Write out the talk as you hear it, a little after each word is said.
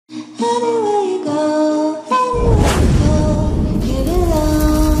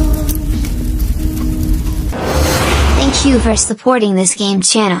you for supporting this game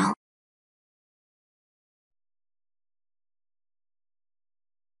channel.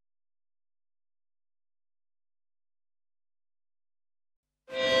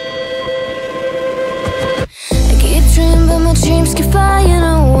 I keep dreaming, but my dreams keep flying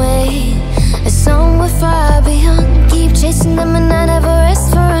away. A song we're far beyond. Keep chasing them and I never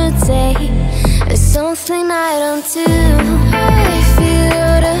rest for a day. There's something I don't do. I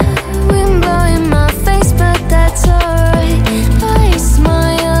feel the wind blowing my face, but that's alright. I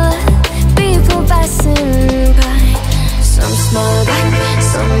smile at people passing by. Some smile back,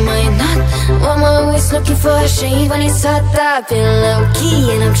 some might not. I'm always looking for a shade when it's hot. I've been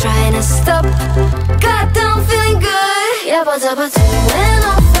low-key and I'm trying to stop. God, I'm feeling good. Yeah, but when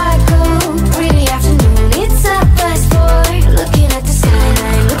off I go. Pretty afternoon, it's a fast forward. Looking at the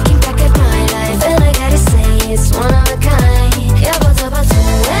skyline, looking back at my life, and I gotta say it's one of a kind. Yeah, but when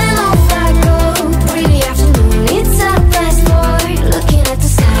off I go. Pretty afternoon, it's a fast forward. Looking at the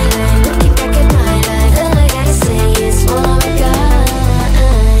skyline, looking back at my life, and I gotta say it's one of a kind.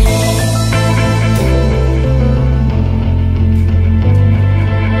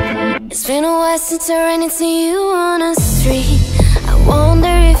 It's been a while since I ran into you on the street. I wonder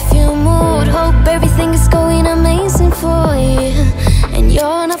if you moved. Hope everything is going amazing for you, and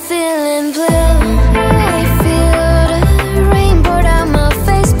you're not feeling blue. I feel the rain pour down my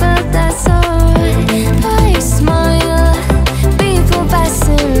face, but that's alright. I smile at people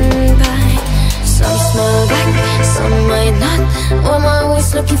passing by. Some smile back, some might not. I'm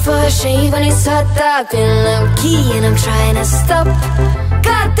always looking for a shade when it's hot. I've been low-key and I'm trying to stop.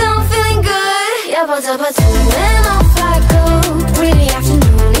 God, I'm feeling good. Yeah, but when off I go. Pretty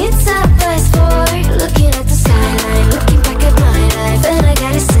afternoon, it's a fast forward. Looking at the skyline, looking back at my life, and I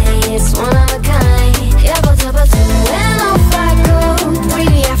gotta say it's one of a kind. Yeah, but when off I go.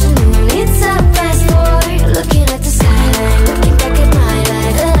 Pretty afternoon, it's a fast forward. Looking at the skyline, looking back at my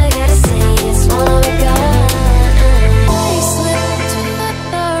life, and I gotta say it's one of a kind. I slip to the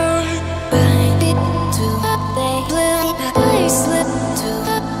right, bind it to the blue. I slip to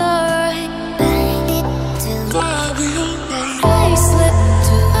the right, bind it to the I slip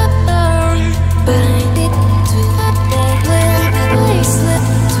to the right, bind it to the I slip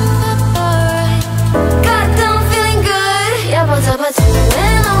to the right. God, I'm feeling good. Yeah, but when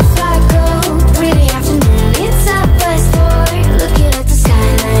off I go. Pretty afternoon, it's a fast forward. Looking at the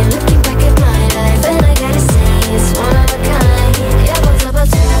skyline, looking back at my life, and I gotta say it's one of a kind. Yeah, but when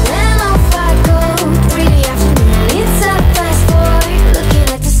off I go. Pretty afternoon, it's a fast forward. Looking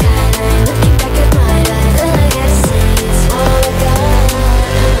at the skyline, looking back at my life, and I gotta say it's one of a kind.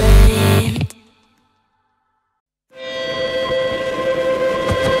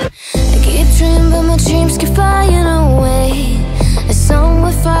 I keep dreaming, but my dreams keep flying away. A song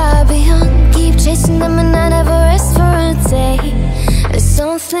we're far beyond. Keep chasing them and I never rest for a day. There's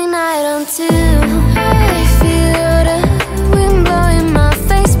something I don't do. I feel the wind blowing my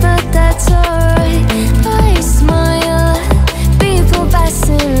face, but that's alright. I smile at people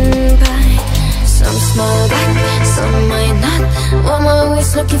passing by. Some smile back, some might not. I'm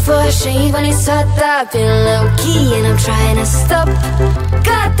always looking for a shade when it's hot. I've been low-key and I'm trying to stop.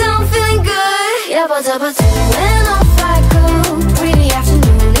 God, I'm feeling good. Yeah, but when off I go. Pretty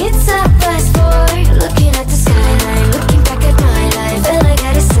afternoon, it's a fast forward. Looking at the skyline, looking back at my life, and I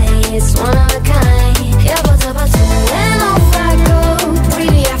gotta say it's one of a kind. Yeah, but when off I go.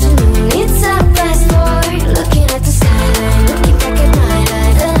 Pretty afternoon, it's a fast forward. Looking at the skyline, looking back at my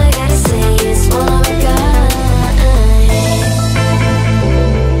life, and I gotta say it's one of a kind.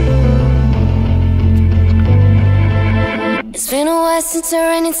 It's been a while since I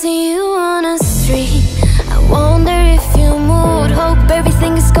ran into you on the street. I wonder if you moved. Hope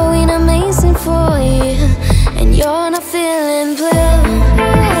everything is going amazing for you, and you're not feeling blue.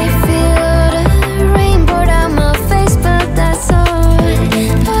 I feel the rain pour down my face, but that's alright.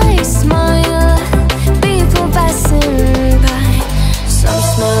 I smile at people passing by. Some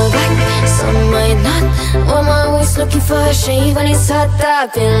smile back, some might not. I'm always looking for a shade when it's hot.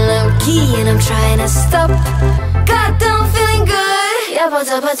 I've been low-key and I'm trying to stop. God, I'm feeling good. Yeah, but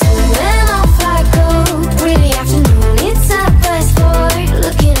when off I go. Pretty afternoon, it's a fast forward.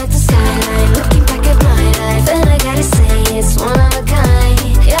 Looking at the skyline, looking back at my life, and I gotta say it's one of a kind.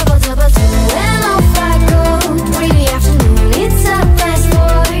 Yeah, but when off I go. Pretty afternoon, it's a fast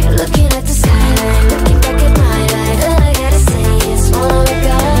forward. Looking at the skyline, looking back at my life, and I gotta say it's one of a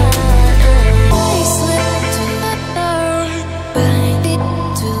kind. I slip to the right, bind it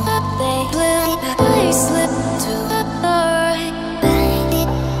to the blue. I slip to the right, bind it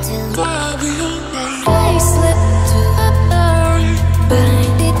to the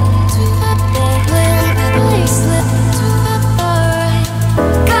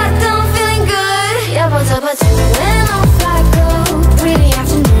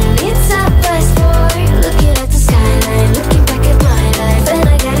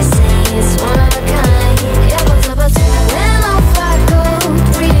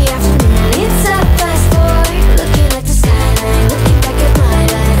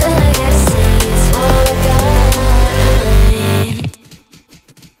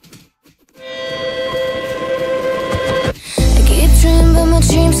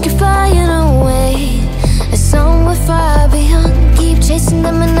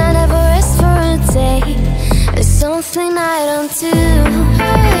too.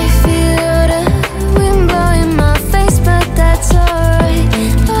 I feel the wind blowing my face, but that's alright.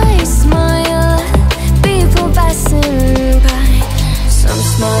 I smile at people passing by. Some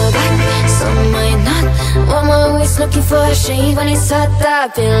smile back, some might not. I'm always looking for a shade when it's hot.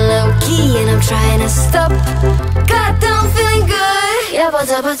 I've been low-key and I'm trying to stop. Goddamn, feeling good. Yeah, but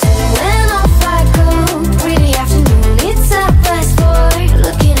when off I go. Pretty afternoon, it's a fast boy.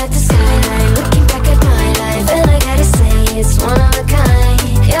 Looking at the skyline, looking back at my life, and I gotta say it's one of a kind.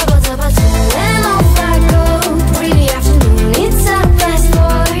 Yeah, but when off I go. Pretty afternoon, it's a fast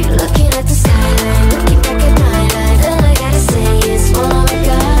boy. Looking at the skyline, looking back at my life, and I gotta say it's one of a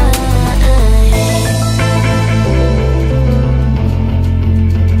kind.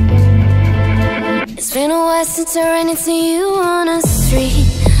 It's been a while since I ran into you on a street.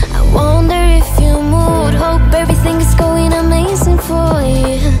 I wonder if you moved. Hope everything is going amazing for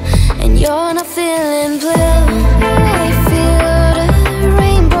you, and you're not feeling blue. I feel the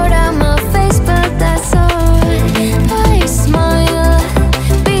rain pour down my face, but that's alright. I smile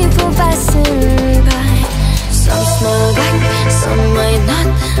at people passing by. Some smile back, some might not.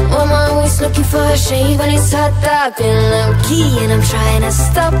 I'm always looking for a shade when it's hot. I've been low-key and I'm trying to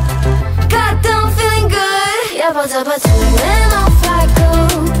stop. Goddamn, feeling good. Yeah, but when off I go.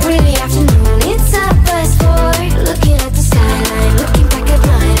 Pretty afternoon, it's a fast boy. Looking at the skyline,